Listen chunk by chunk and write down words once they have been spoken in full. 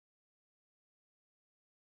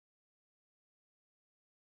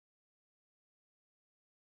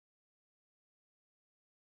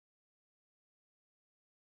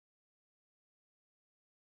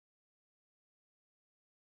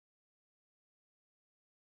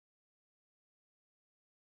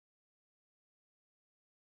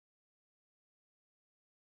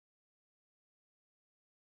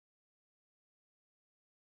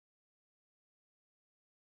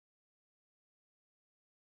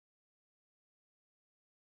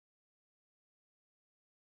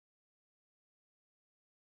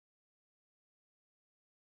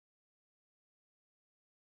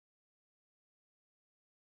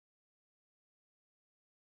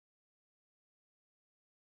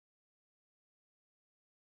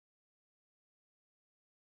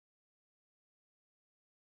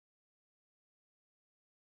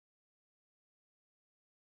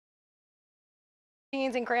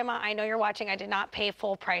And Grandma, I know you're watching. I did not pay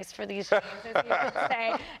full price for these shoes, as you would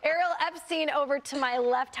say. Ariel Epstein over to my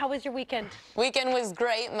left. How was your weekend? Weekend was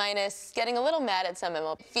great, minus getting a little mad at some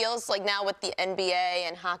MLB. Feels like now with the NBA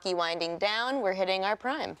and hockey winding down, we're hitting our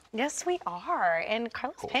prime. Yes, we are. And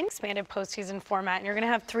Carlos Payne expanded postseason format, and you're going to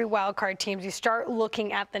have 3 wildcard teams. You start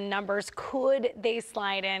looking at the numbers. Could they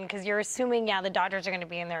slide in? Because you're assuming, yeah, the Dodgers are going to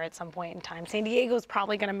be in there at some point in time. San Diego's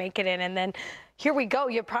probably going to make it in, and then here we go.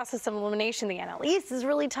 You have process of elimination. The NL East is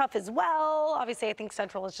really tough as well. Obviously, I think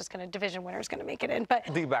Central is just going to division winner is going to make it in.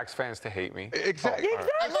 But D-backs fans to hate me. Exactly.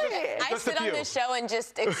 I sit on this show and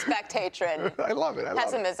just expect hatred. I love it.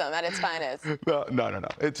 Pessimism at its finest. No.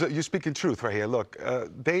 It's you're speaking truth right here. Look,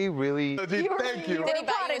 they really. Thank you. Did he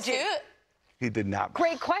buy you a suit? He did not.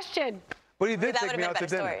 Great question. But he did That take me out to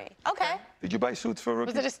dinner. story. Okay. Did you buy suits for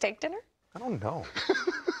rookies? Was it a steak dinner? I don't know.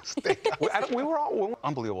 we were all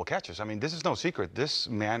unbelievable catchers. I mean, this is no secret. This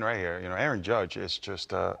man right here, Aaron Judge, is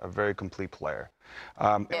just a very complete player.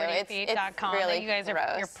 It's really you guys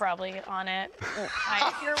are you're probably on it.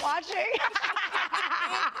 If you're watching.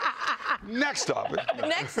 Next topic.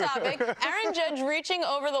 Next topic. Aaron Judge reaching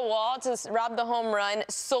over the wall to rob the home run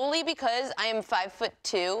solely because I am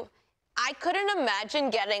 5'2". I couldn't imagine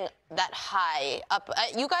getting that high up.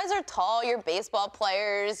 You guys are tall. You're baseball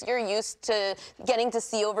players. You're used to getting to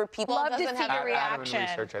see over people. Love to see your reaction. Adam in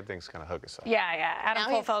research, I think, is going to hook us up. Yeah. Adam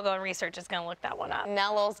Fulfogo in research is going to look that one up.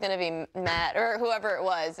 Now Lowell's going to be mad, or whoever it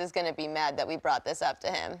was is going to be mad that we brought this up to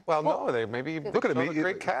him. Well, no, they maybe look at him. A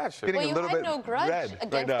great catch. Well, you had no grudge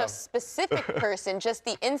against the specific person, just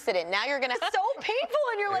the incident. Now you're going to so painful,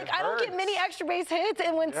 and you're like, I don't get many extra base hits,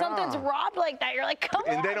 and when something's robbed like that, you're like, come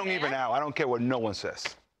on. And they don't even out. I don't care what no one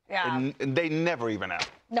says. Yeah. And they never even out.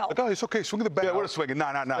 No. Like, oh, it's okay. Swing the bat. Yeah, we're swinging.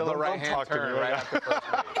 No. Don't talk to me. Right after first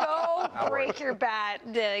base. Go break your bat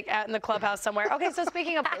out in the clubhouse somewhere. Okay, so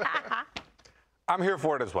speaking of... I'm here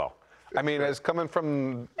for it as well. I mean, as coming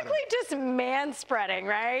from... Basically just man-spreading,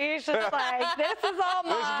 right? It's just like, this is all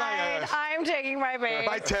mine. I'm taking my base.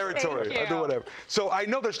 My territory. I'll do whatever. So I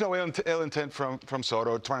know there's no ill intent from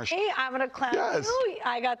Soto trying to... Hey, I'm going to clown you.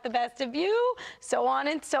 I got the best of you. So on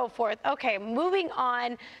and so forth. Okay, moving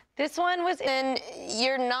on. This one was... And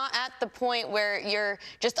you're not at the point where you're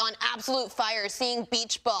just on absolute fire seeing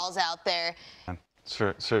beach balls out there.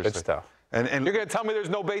 Seriously. It's tough. And you're going to tell me there's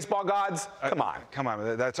no baseball gods? Come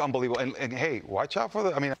on, that's unbelievable. And hey, watch out for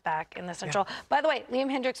the, back in the Central. Yeah. By the way, Liam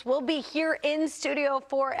Hendricks will be here in studio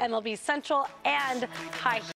for MLB Central and High